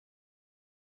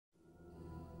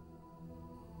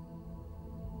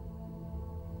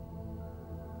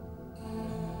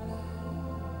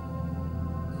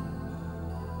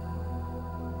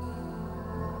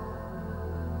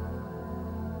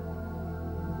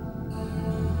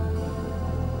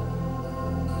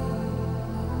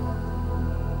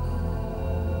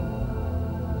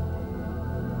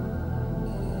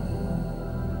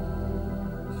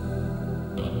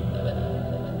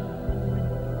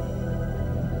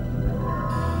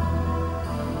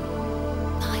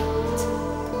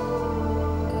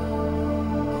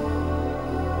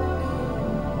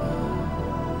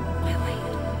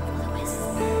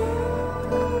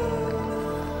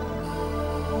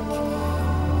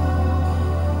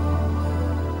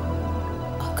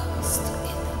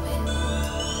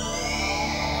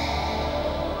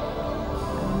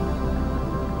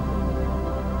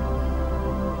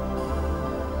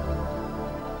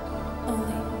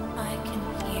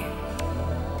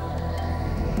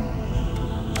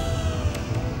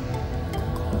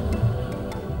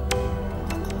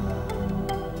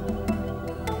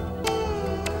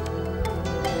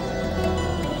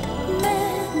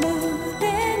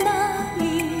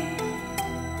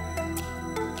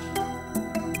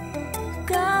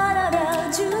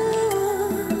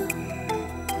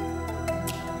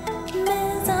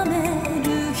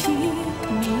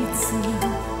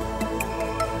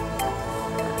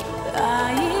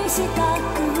した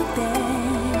くて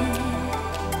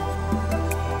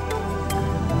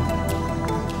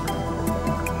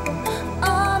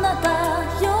あなた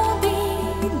呼び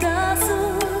出す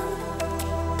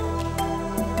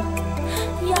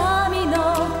闇の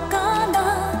彼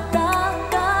方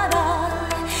から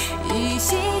意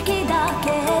識だけ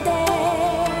で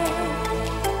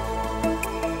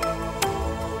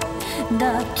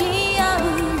抱き合う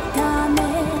ため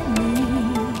に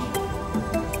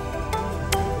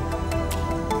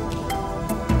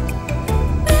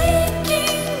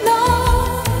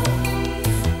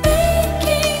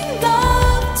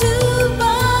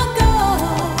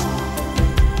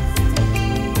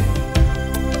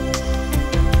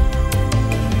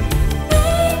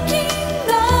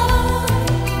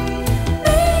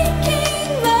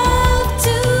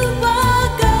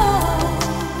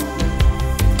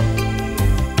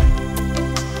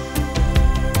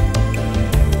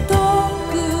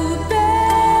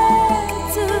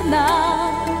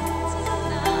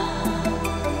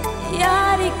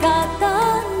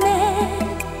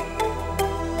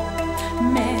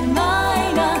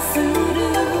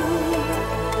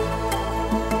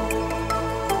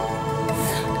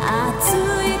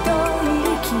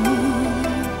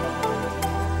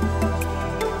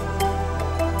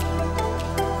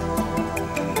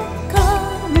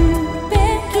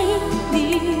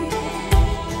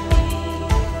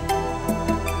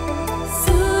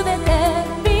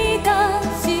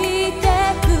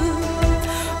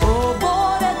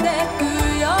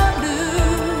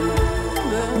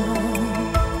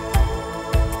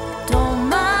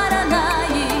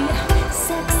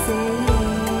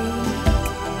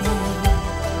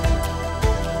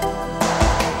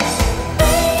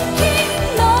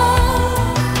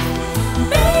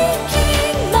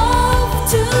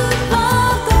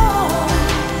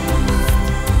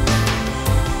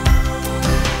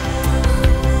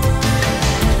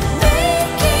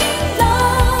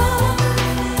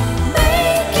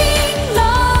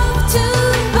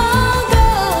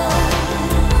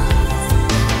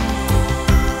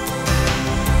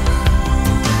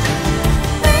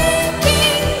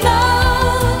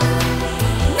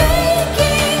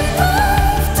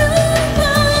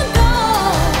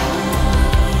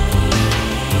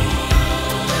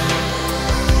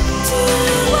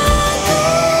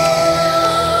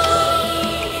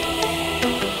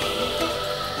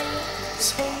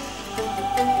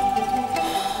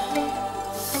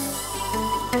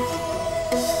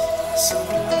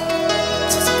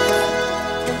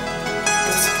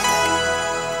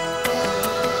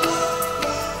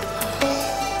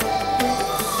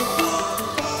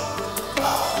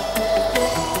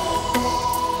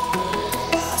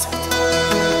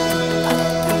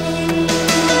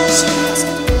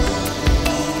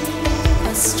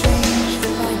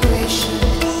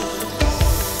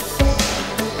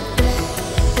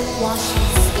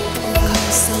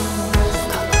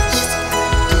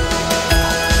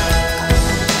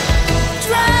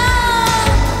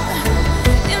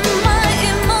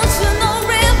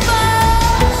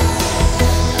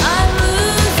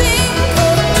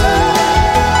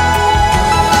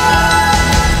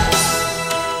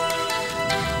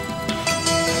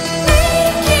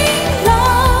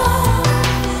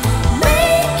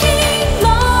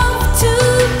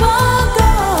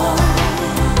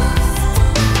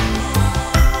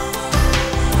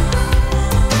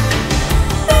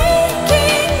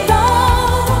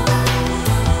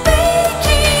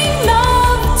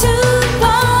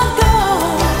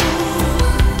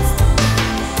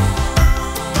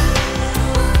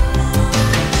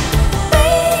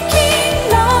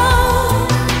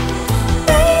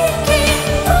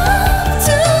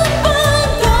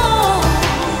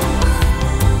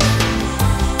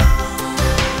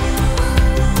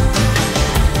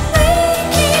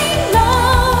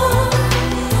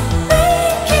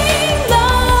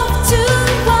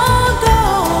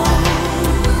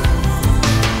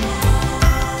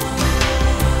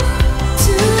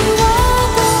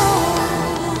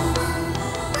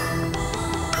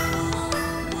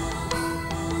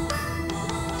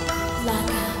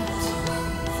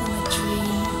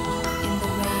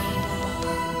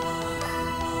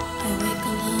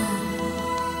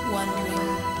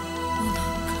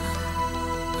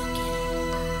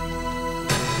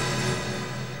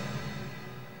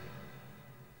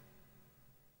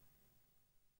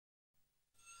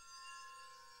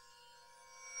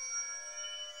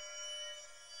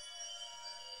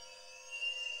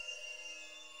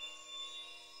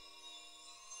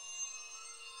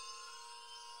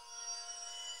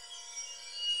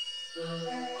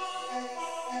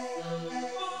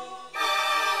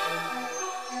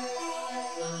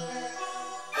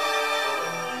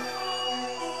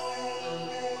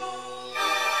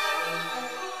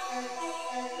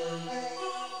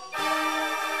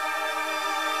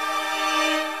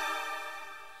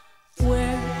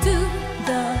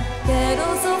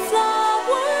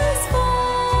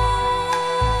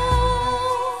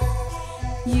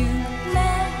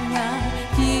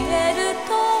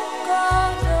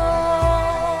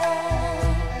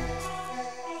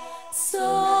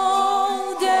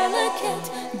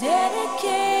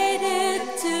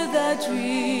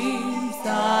dreams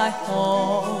I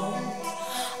hold.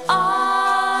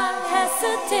 I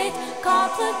hesitate,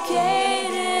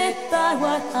 complicated by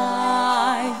what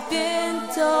I've been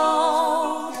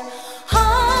told.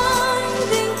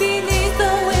 Hiding beneath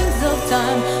the wings of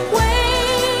time,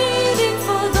 waiting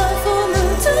for the full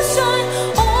moon to shine.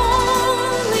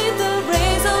 Only the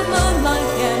rays of moonlight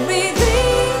can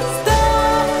release the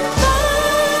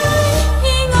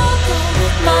flying auto.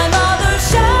 My mother's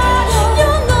shadow,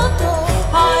 you know,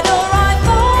 hide or I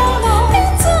follow.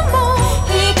 It's a more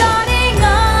hikari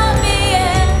ga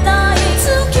mienai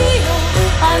Tsukiyo,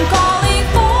 I'm calling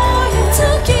for you.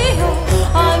 Tsukiyo,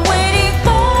 I'm waiting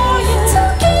for you.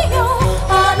 Tsukiyo,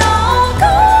 ana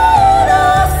kara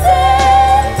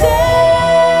sente.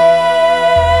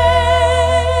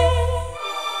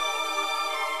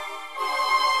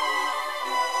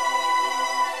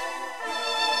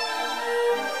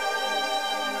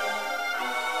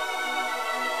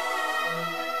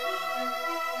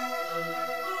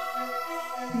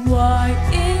 Why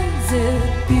is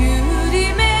it beauty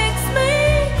makes me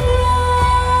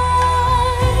cry?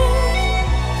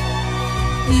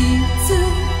 いつ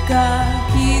か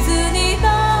傷にな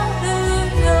る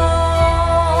よ。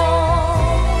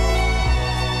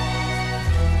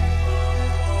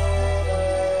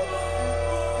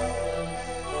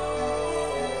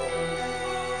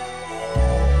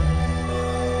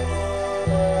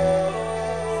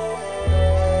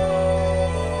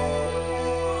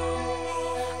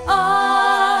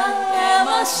I am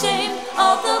ashamed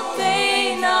of the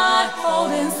pain I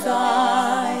hold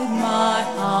inside my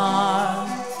heart.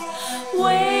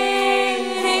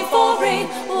 Waiting for rain,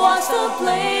 watch the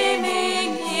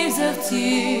flaming years of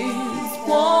tears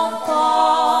won't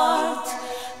part.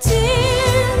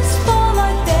 Tears fall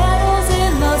like petals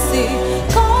in the sea,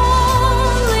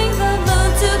 calling the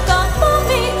moon to come for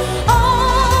me.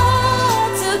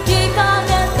 Atsukikane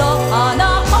to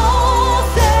hanaを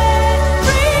set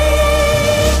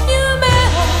free. 夢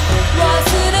を忘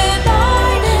れな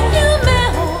いで、夢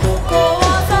を壊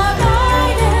さな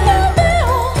いで、夢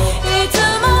をいつ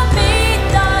も見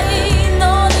たいの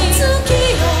に。月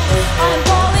よ I'm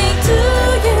calling to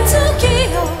you. 月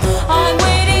よ I'm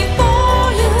waiting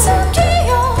for you. 月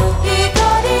よ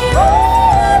光を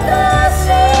私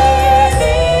に。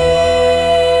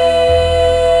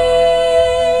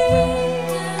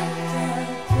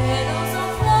Petals of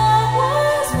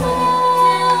flowers fall.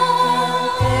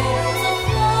 Petals of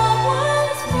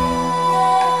flowers fall.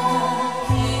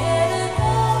 消えるの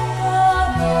か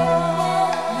な。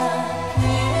消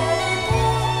えるの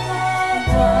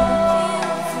かな。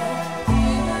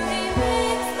Beauty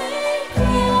makes me cry.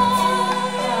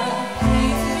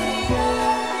 傷にな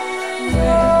るよ。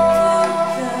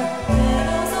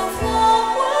Petals of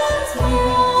flowers fall.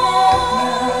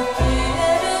 消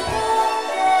えるの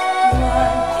かな。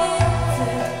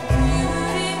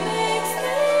Beauty makes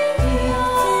me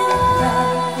cry.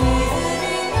 傷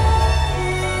にな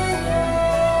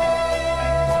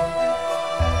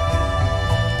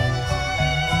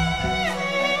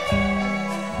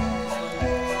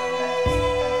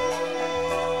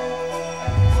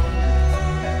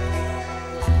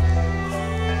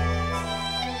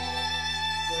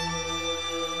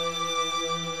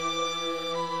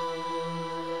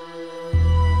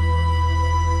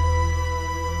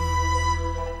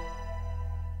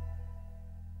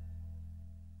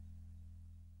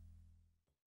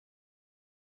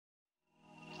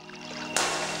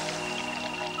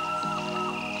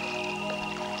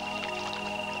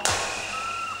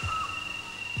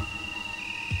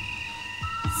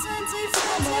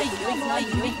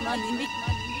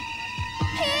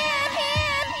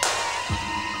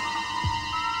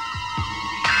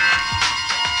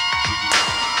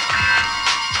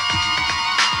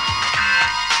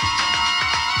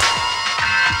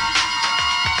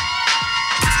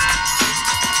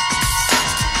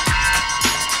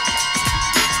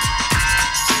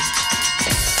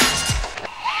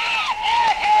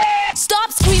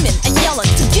Stop screaming and yelling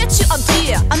to get you up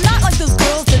here. I'm not like those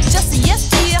girls that just say yes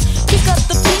dear. Pick up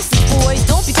the pieces, boy.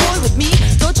 Don't be coy with me.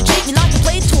 Don't you treat me like a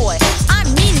play toy. I'm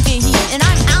mean and gay and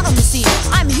I'm out on the scene.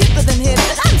 I'm hipper than hip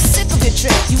and I'm sick of your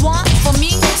trick. You want for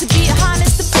me to be a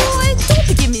honest boy? Don't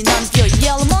be giving me none of your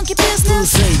yellow monkey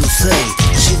business. うるせい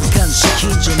静かにし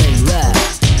近所メイラ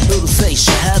ーうるせい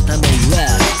しはたメイラ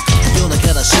ー夜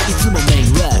中だしいつもメ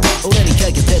イラー俺にか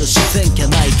けてる視線じゃ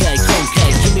ないかい今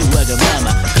回君わが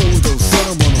まま行動そ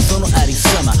のものそのあり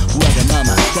さまわがま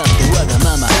まだってわが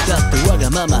ままだってわが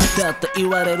ままだって言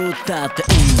われるだって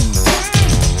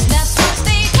That's what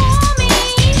they call me.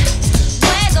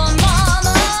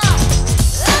 Wagamama.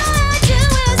 All I do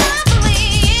is I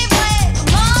believe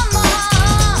Wagamama.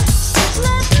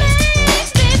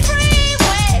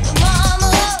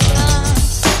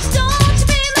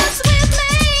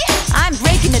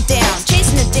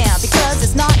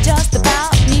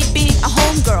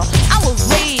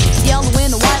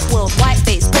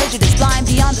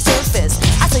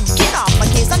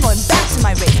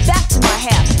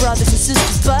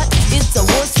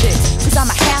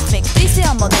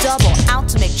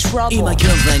 to make trouble. 今現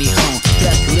在日本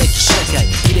学歴社会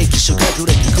履歴書学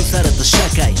歴腐された社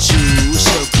会就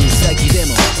職先で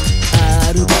も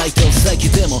アルバイト先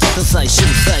でも多歳10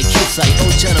歳9歳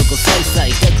お茶の子歳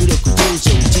歳学力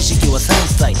上々知識は3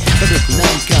歳努力なん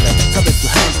かで差別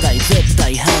反対絶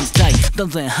対反対断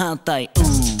然反対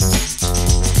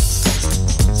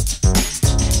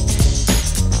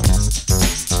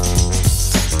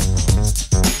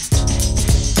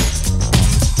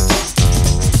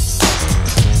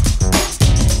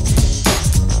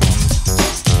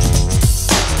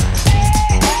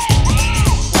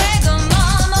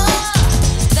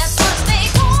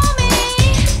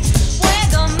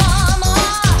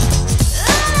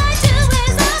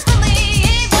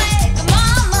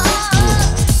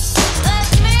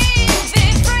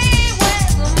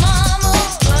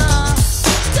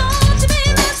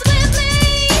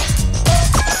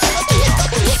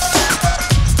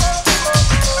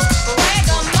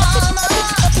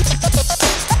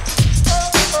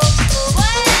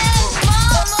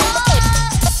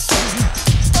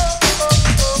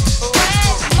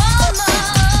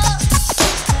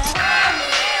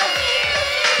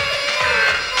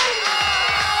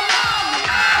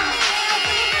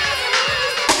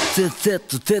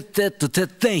てっ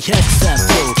てん103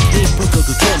歩日本国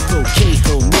憲法刑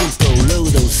法民法労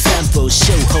働三法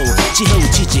商法地方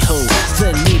自治法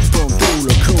全日本道路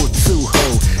交通法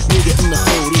無限の法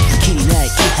律きりない違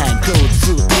反交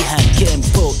通違反憲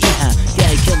法違反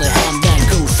外貨の判断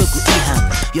高速違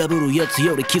反破るやつ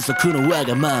より規則のわ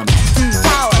がまま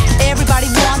Power, everybody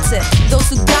wants it. Those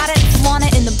who got it, flaunt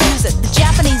it and abuse it. The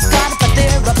Japanese got it, but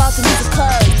they're about to lose it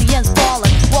cause the end's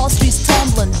falling, Wall Street's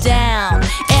tumbling down,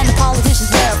 and the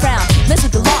politicians wear a frown. Mess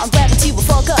with the law and gravity will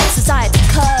fuck up society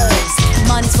cause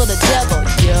money's for the devil,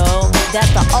 yo.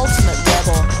 That's the ultimate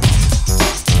rebel.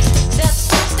 That's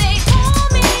what they call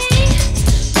me.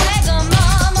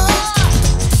 Wagamama.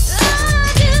 All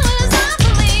I do is I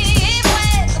believe.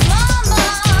 Wagamama.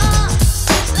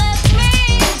 Let me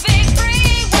be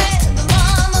free.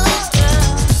 Wagamama.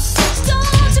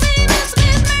 Don't you be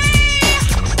messing with me.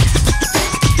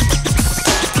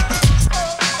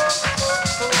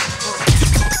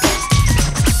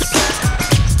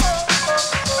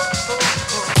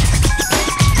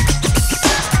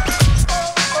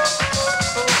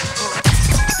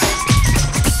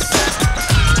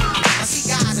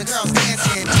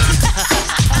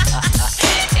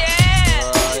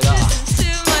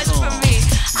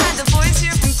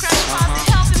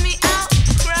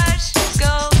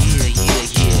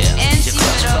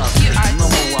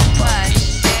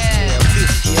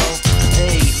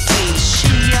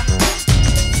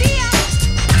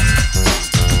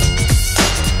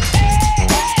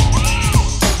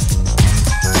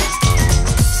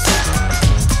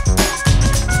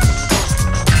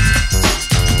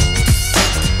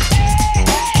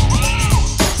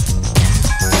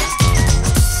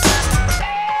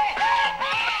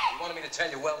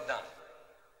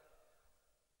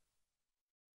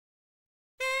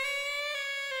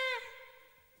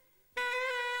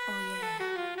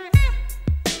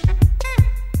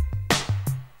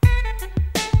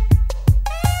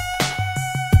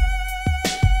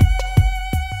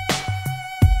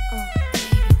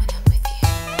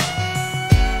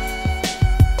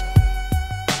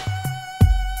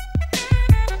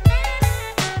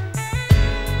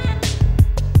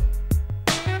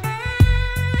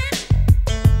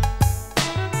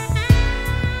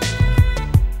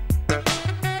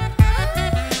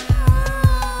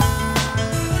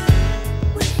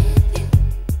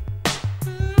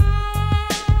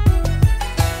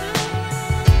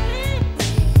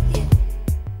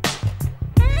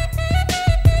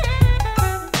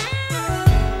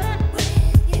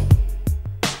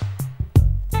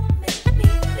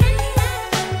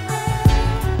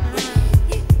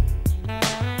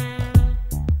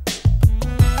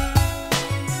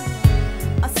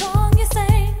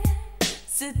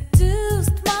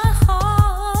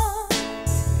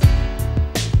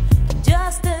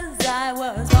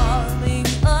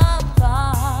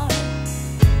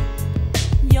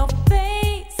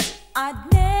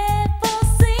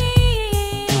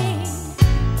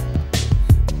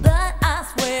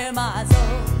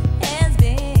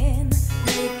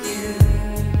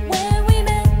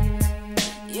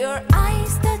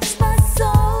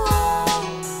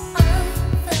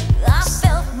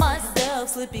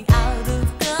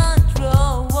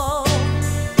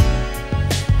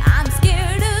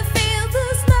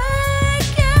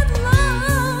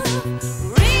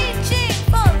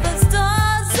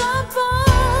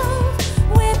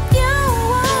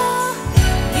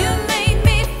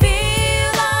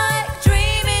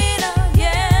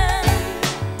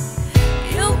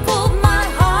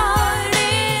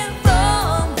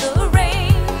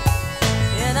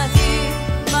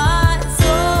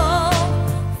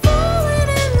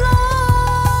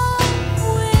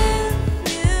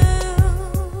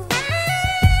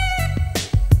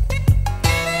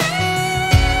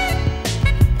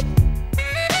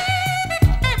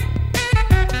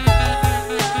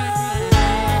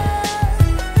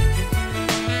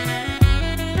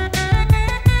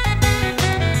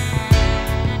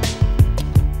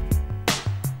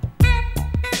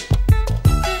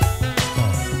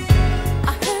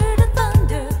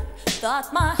 But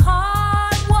my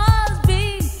heart was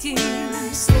beating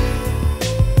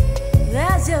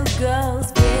as your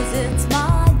ghost visits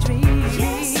my dreams.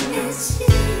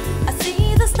 I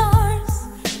see the stars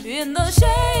in the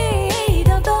shade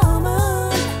of the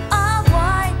moon. A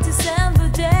white December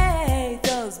day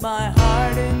throws my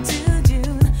heart into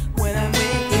June when I'm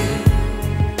with you.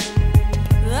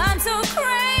 I'm so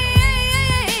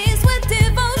crazed with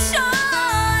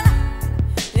devotion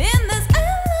in this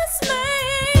endless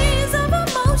maze of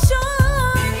emotion.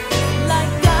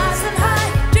 Like gas and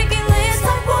high, drinking lids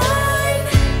like wine.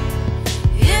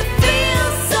 It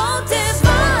feels so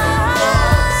divine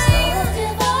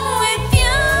with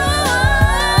you.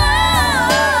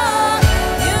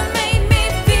 You made me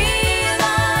feel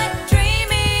like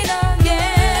dreaming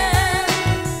again.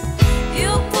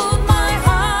 You pulled my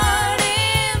heart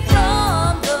in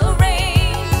from the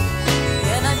rain,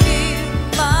 and I feel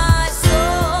my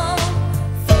soul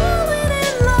falling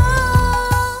in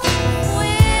love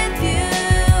with you.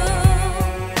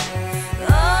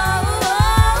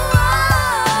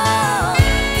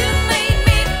 You made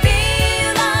me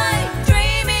feel like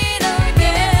dreaming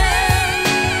again.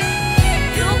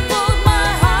 You pulled my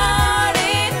heart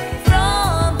in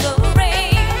from the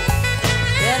rain,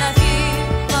 and I feel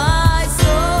my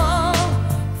soul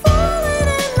falling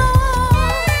in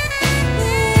love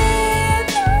with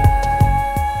you.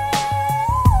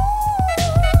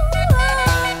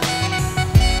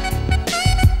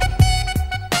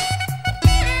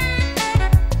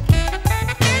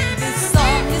 This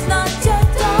song is not yet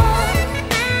done,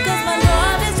 'cause my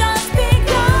love has just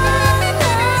begun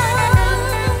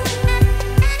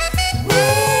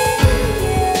with you.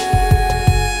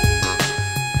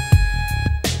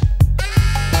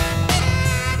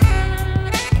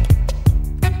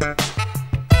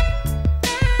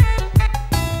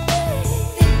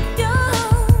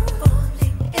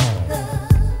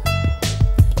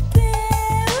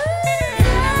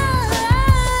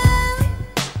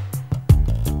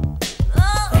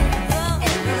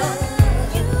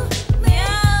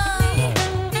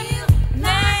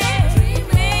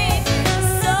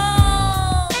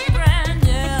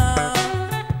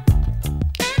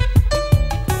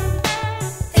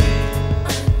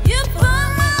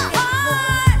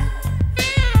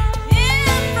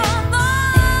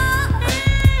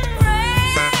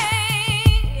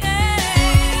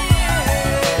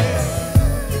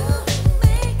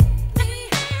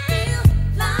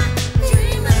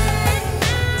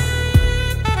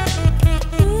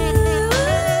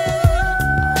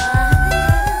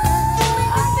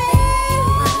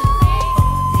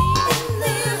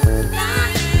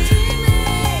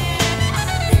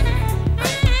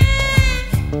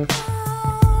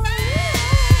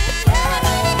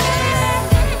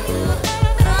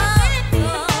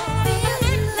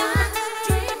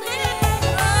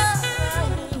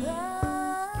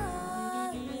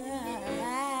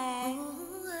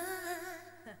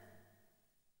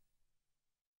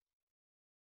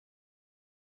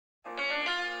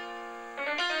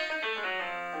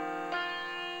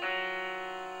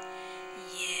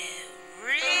 You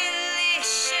really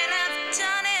should have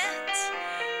done it.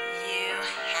 You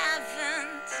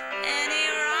haven't any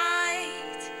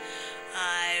right.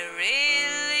 I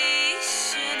really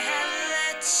should have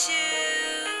let you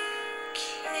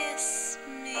kiss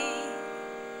me.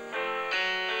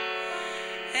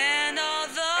 And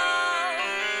although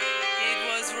it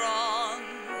was wrong,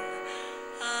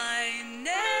 I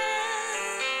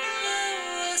never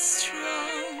was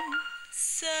strong.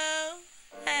 So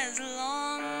as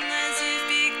long as you've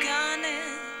begun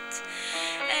it,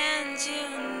 and you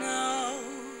know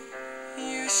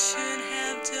you should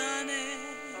have done it.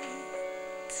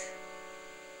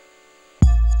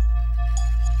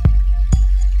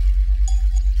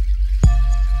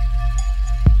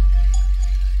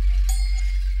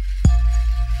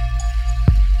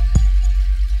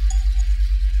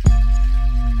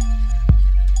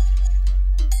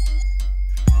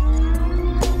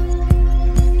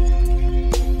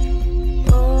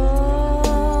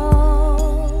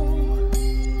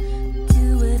 Do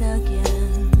it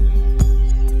again.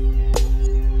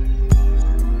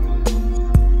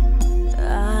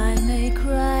 I may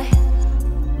cry.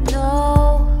 No,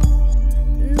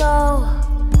 no,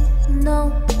 no,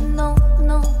 no,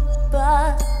 no,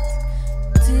 but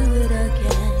do it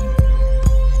again.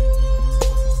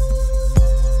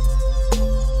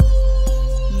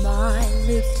 My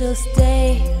lips just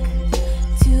ache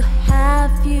to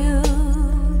have you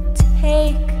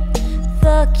take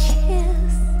the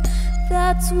kiss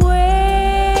that's waiting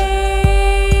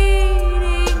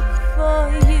for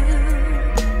you.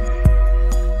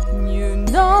 You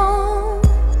know,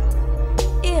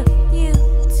 if you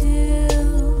do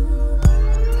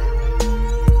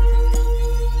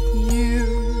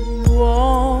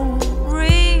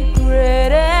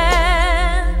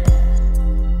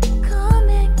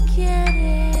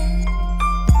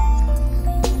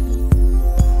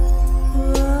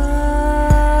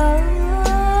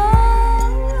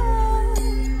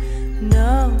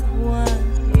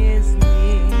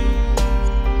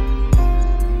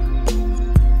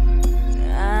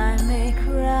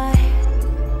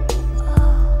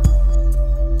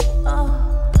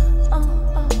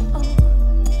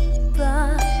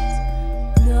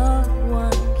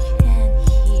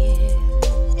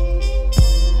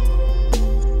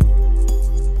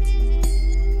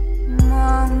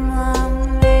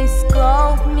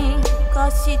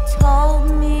she told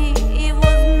me it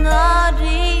was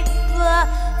naughty, but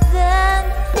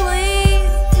then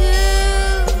please do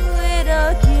it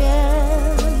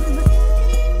again.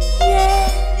 Yeah,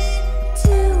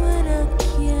 do it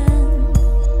again.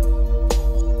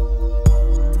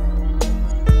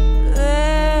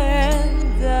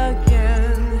 And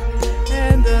again,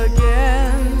 and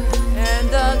again, and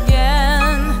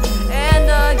again, and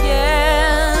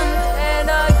again, and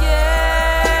again.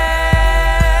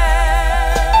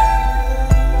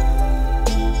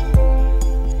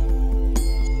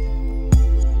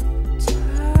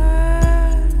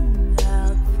 Turn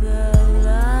out the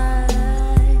light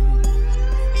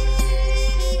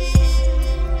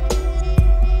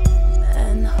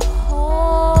and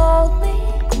hold me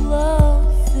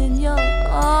close in your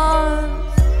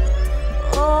arms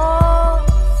all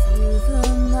through the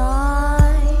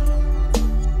night.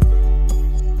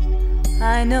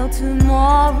 I know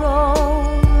tomorrow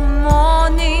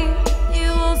morning you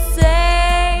will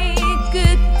say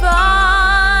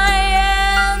goodbye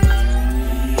and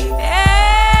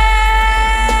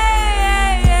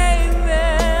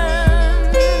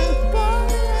amen.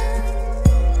 But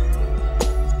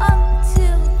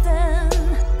until then,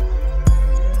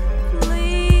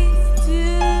 please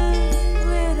do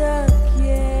it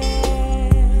again.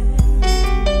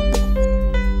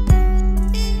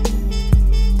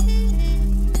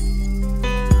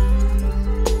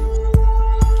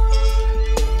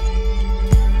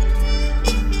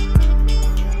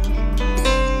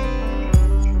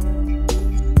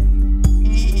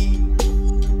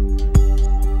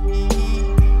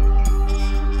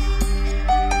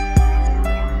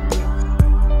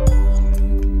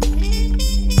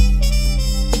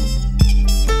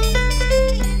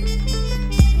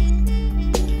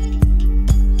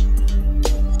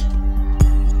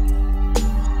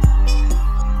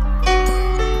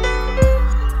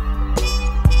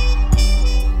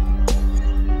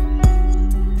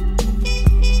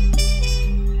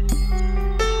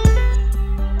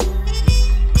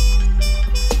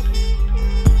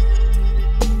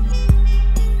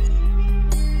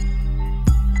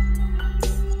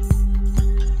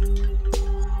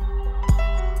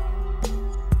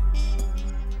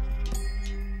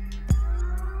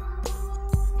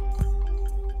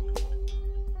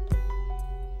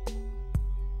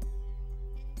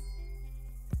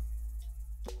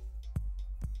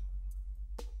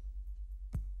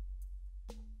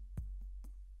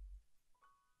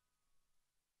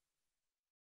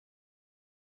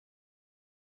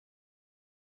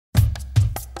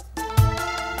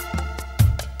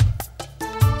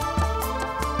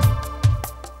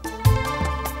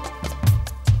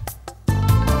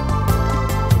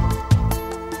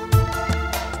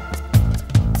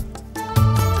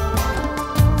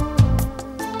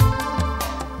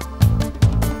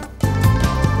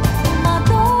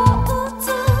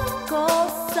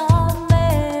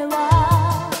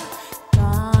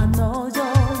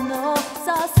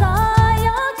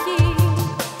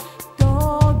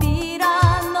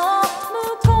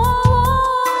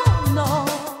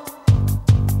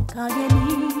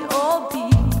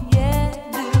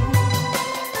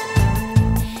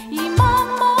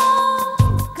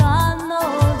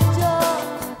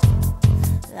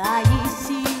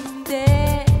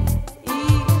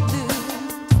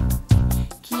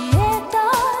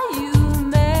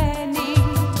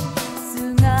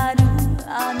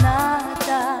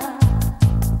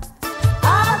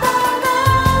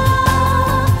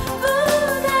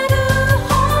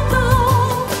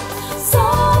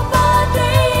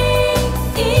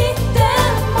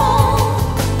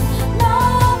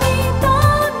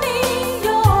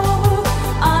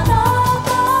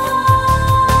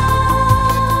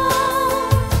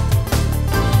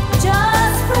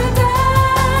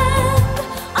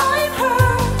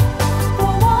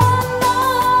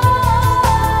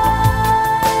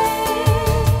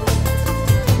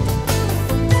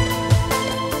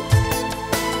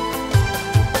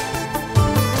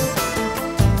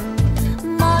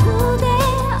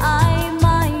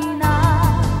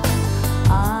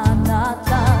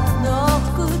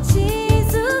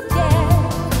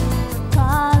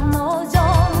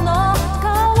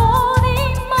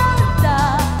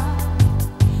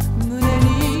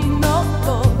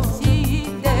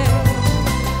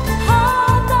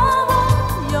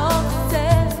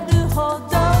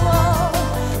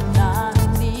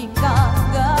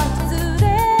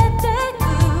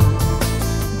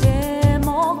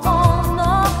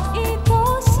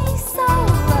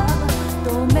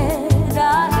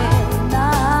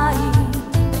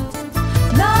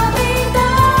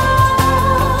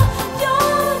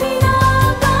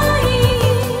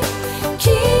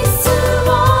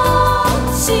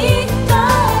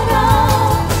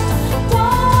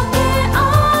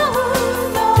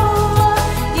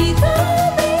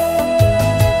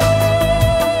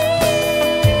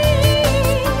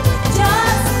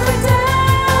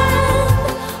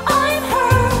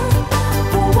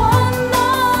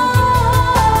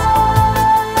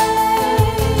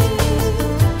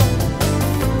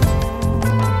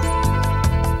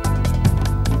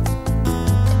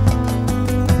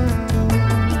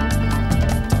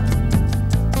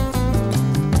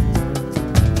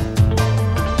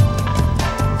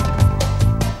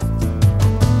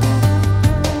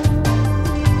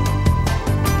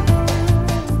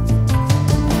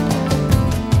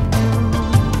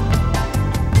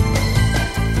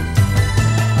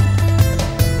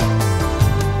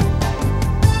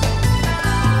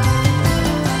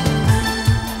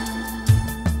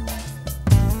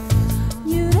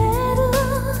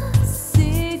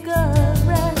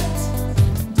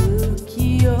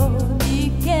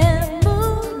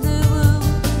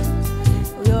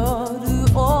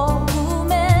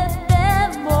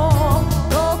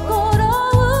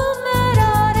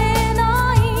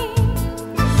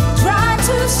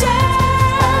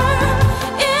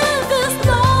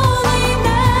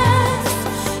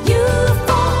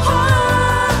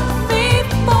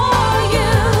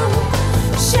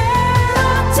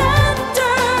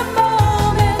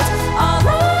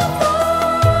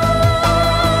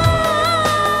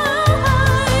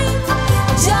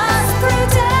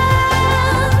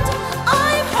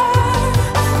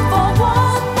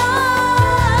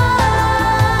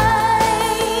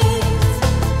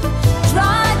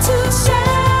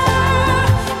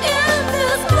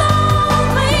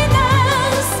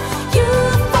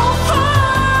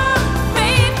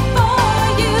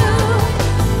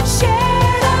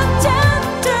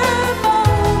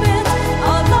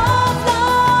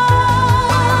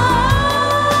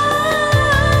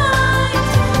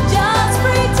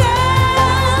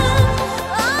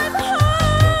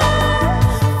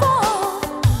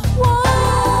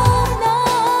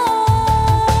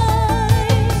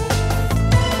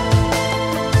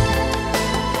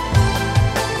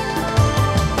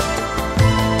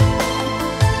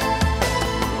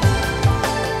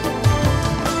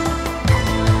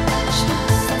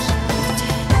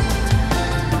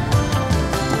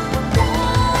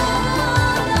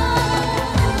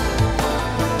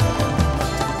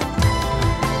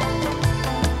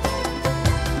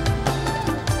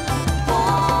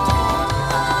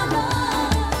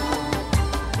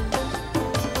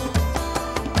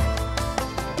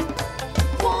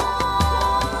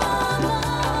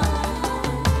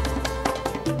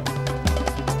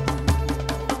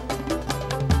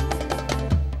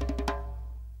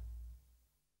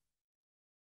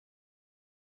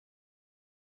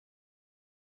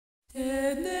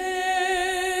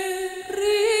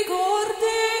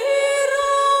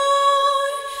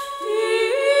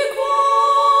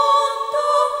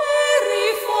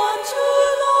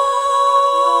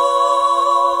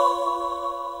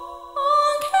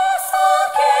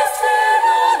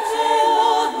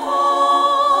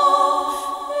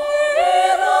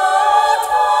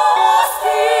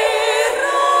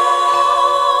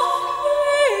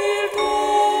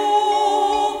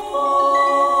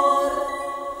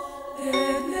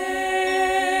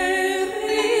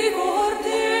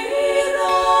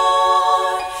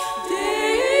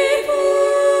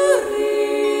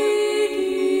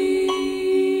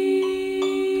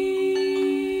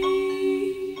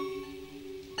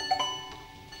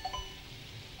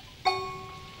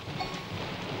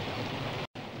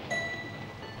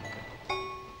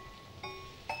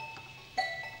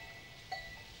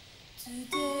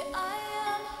 Today I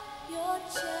am your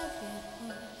chariot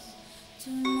horse.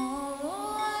 Tomorrow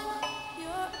I'm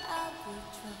your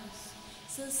albatross,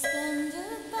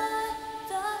 suspended by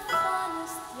the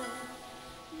finest thread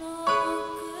no one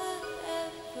could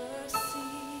ever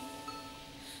see.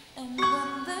 And when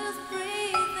there's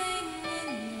breathing in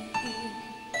your ear,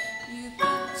 you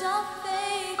put your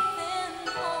faith in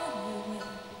all you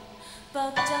will.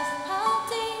 But just how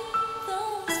deep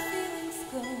those feelings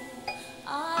go,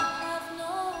 I have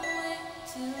no way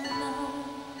to know.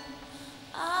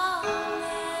 I'll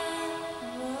never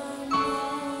know.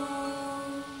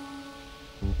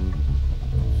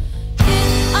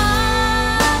 If I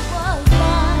was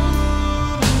blind,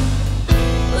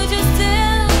 would you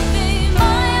still be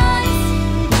my eyes?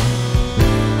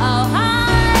 I'll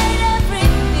hide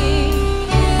everything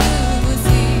you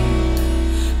see,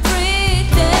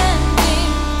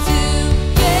 pretending to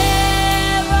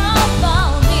care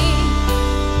about me.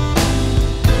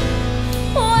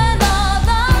 When all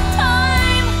the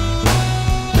time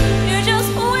you're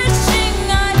just wishing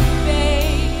I'd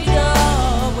fade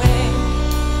away,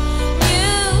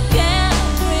 you can't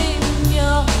bring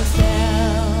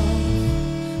yourself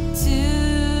to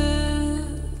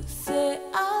say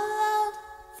out loud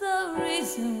the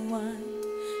reason why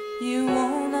you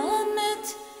won't admit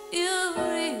you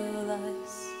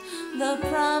realize the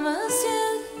promise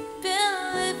you've been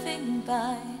living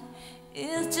by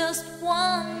is just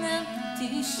one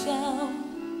empty shell.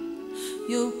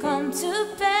 You'll come to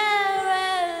bear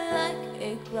it like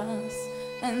a grass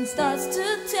and starts to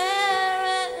tear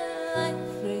it like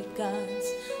fragrance.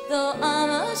 Though I'm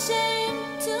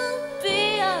ashamed to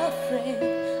be afraid,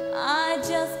 I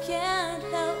just can't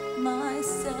help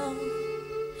myself.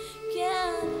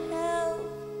 Can't help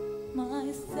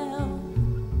myself.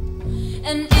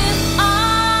 And if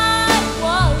I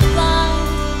was blind,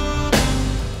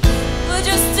 would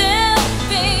you still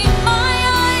be my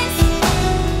eyes?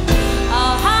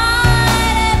 I'll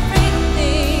hide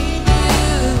everything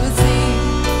you see,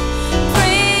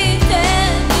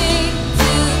 pretending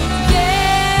to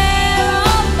care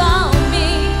about me.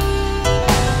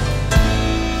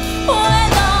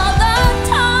 When all the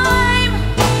time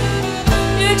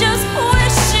you're just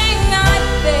wishing I'd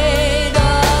fade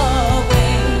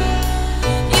away,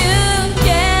 you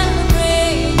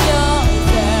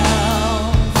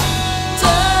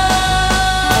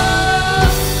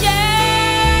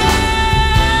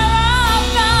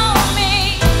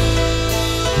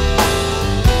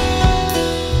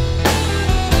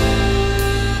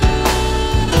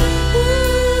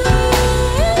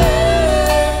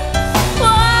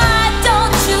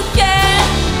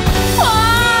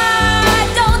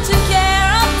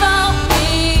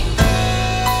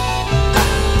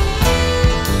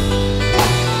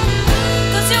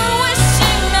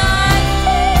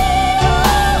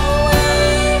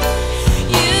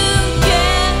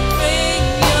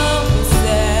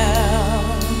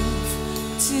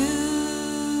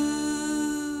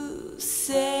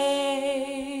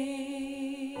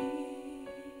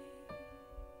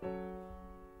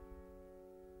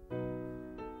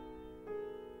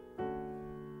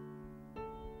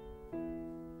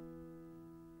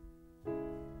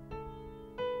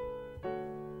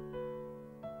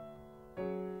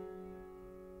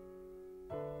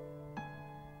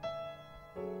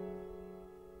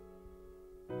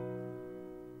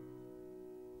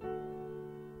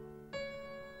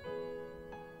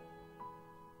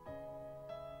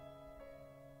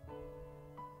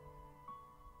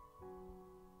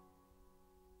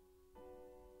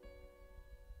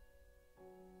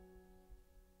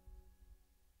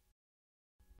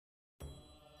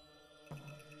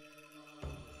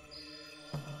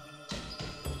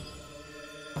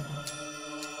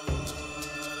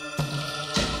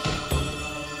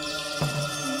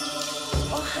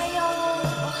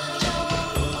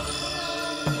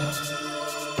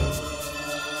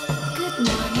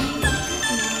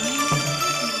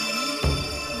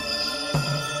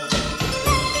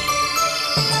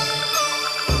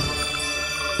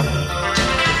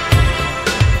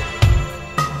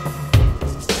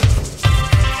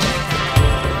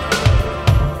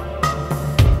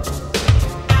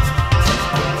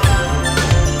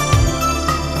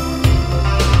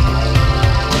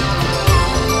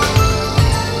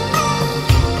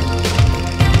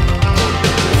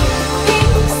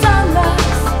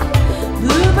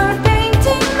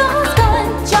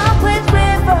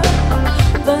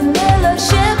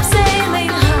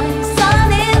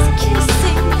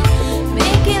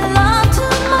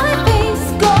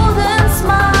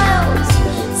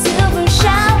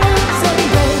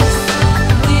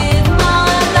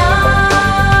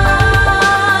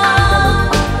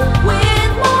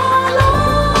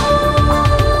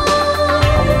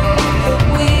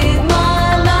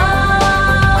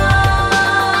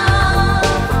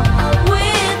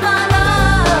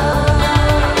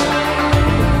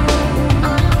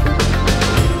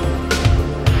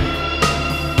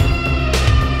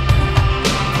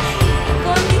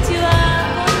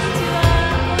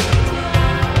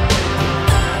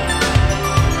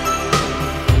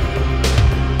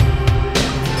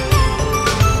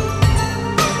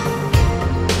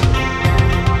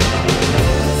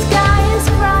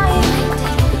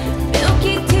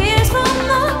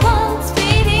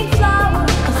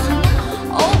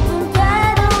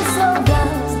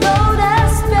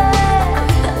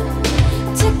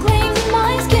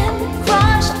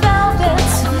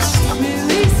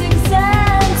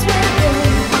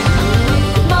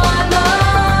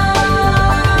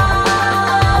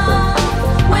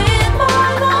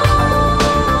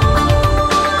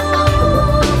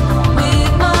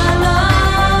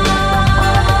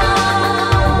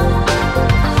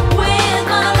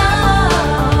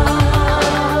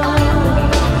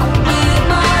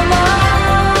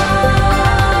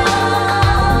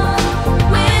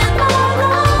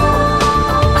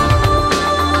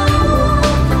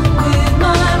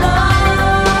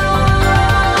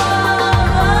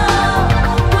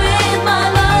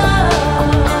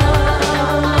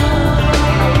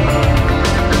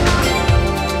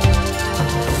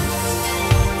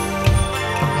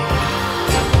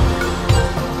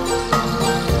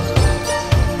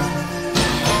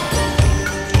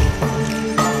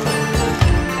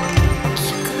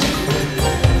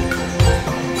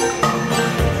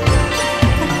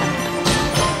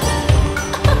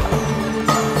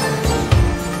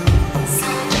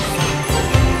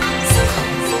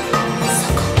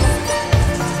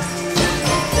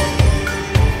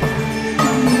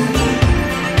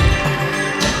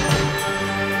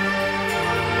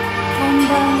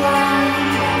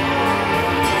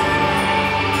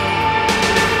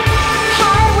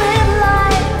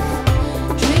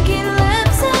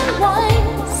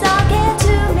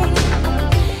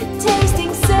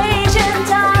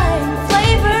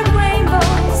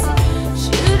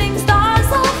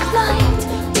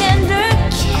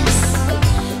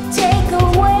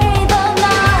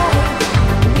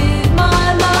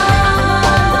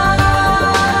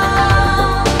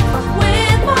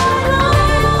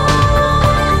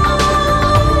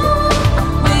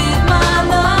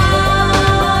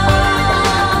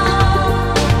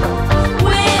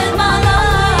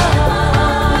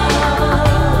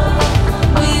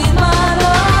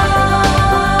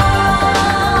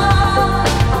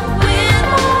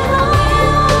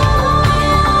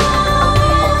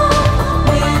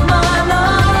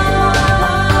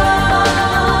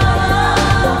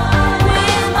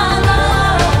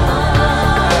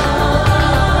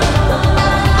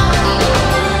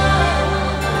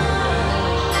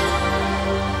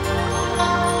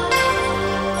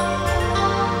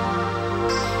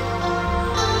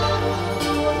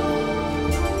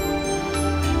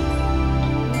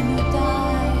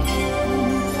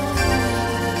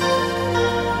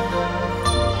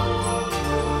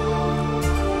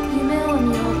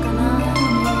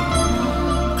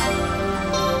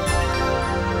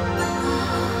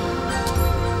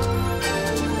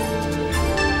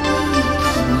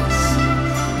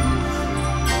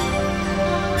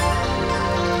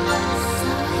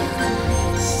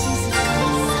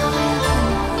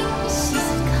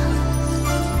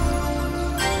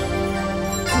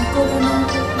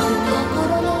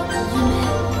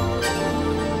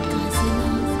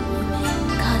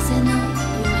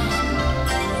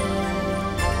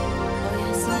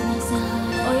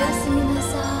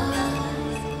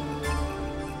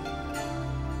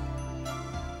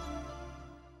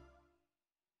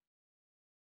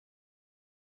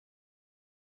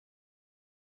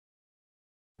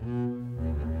Dreams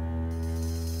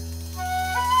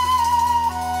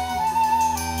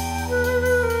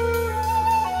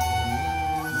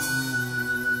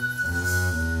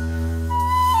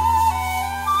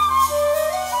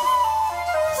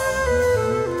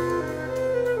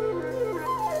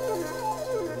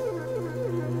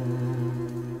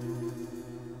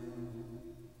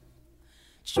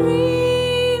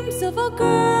of a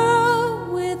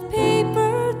girl with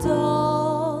paper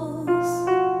dolls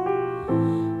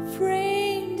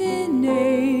framed in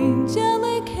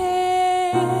angelic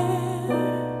hair.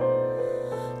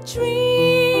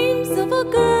 Dreams of a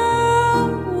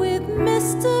girl with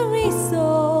mystery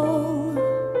soul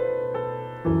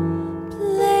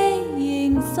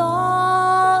playing solitaire.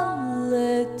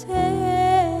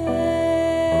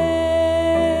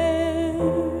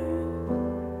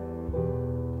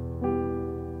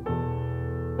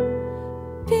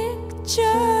 Picture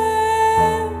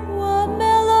a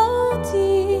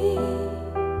melody.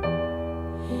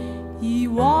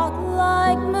 You walk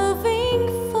like moving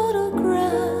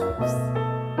photographs,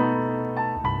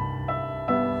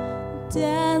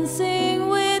 dancing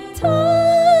with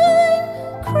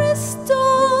time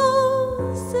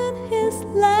crystals in his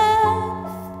laugh.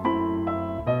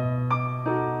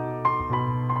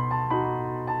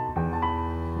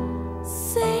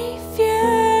 Savior,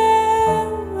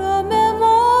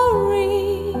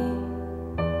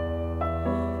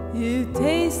 it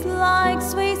tastes like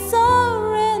sweet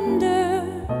surrender.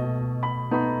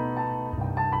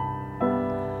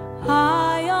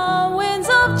 High on winds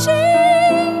of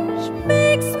change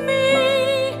makes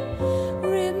me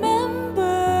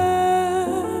remember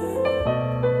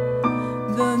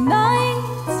the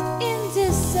nights in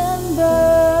December,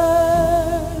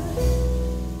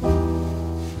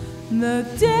 the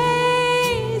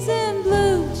days in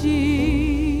blue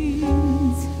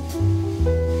jeans.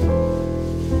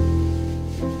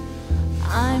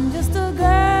 I'm just a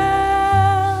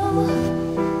girl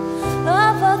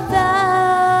of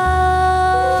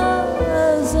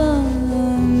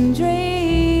 1,000 dreams.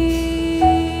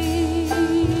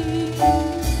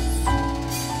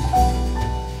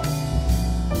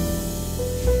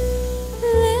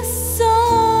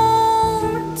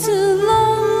 Listen to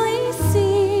lonely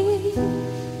sea,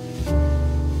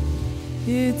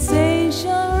 its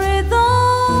ancient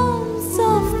rhythms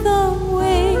of the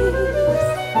waves,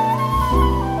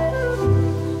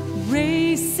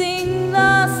 racing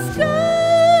the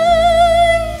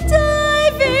sky,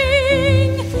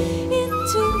 diving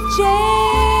into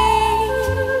Jane.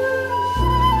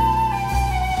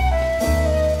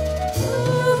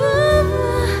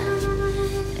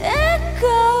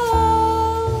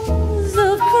 Echoes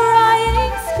of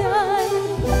crying sky,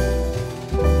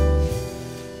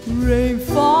 rain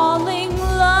falling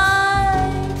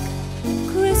like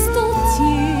crystal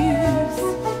tears,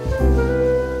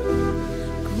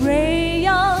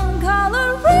 crayon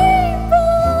color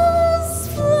rainbows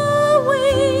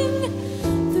flowing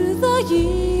through the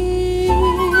years.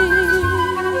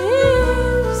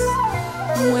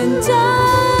 When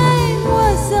time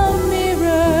was a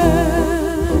mirror,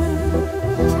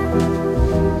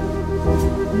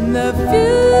 the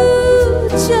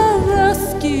future a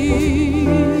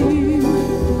scheme.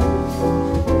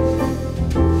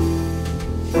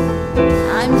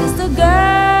 I'm just a girl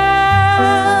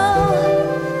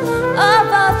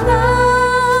of 1,000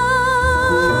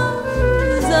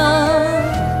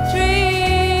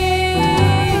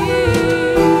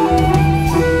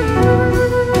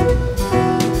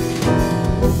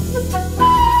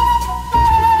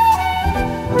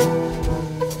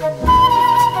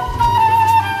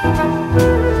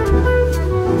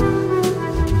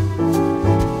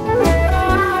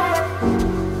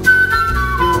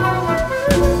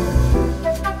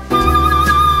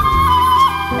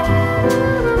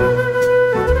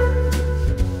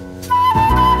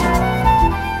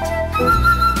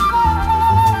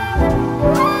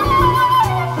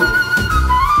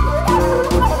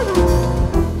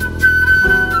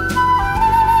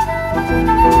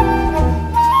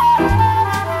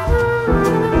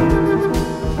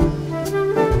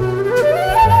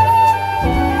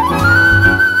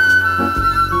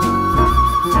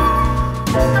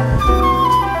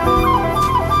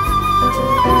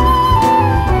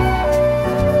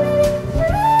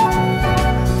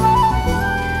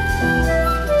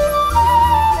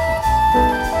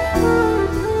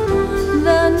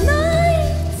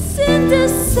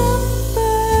 December,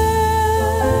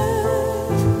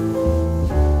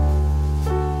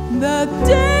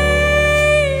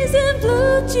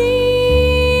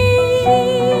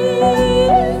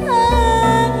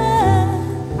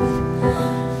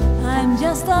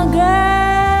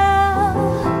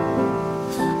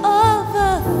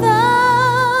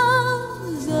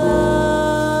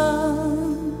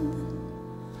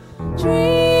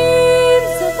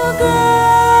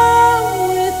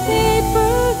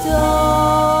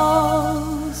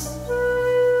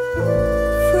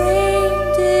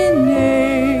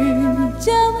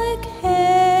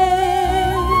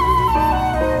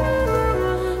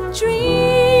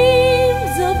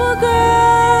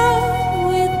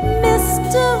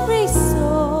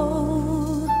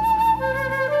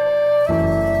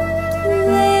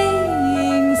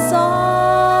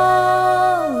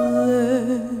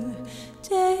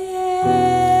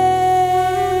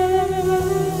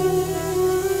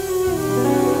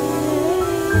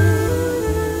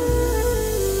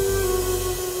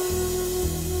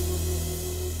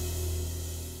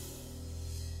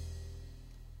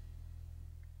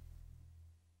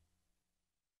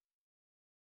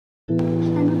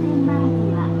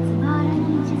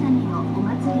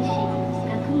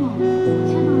「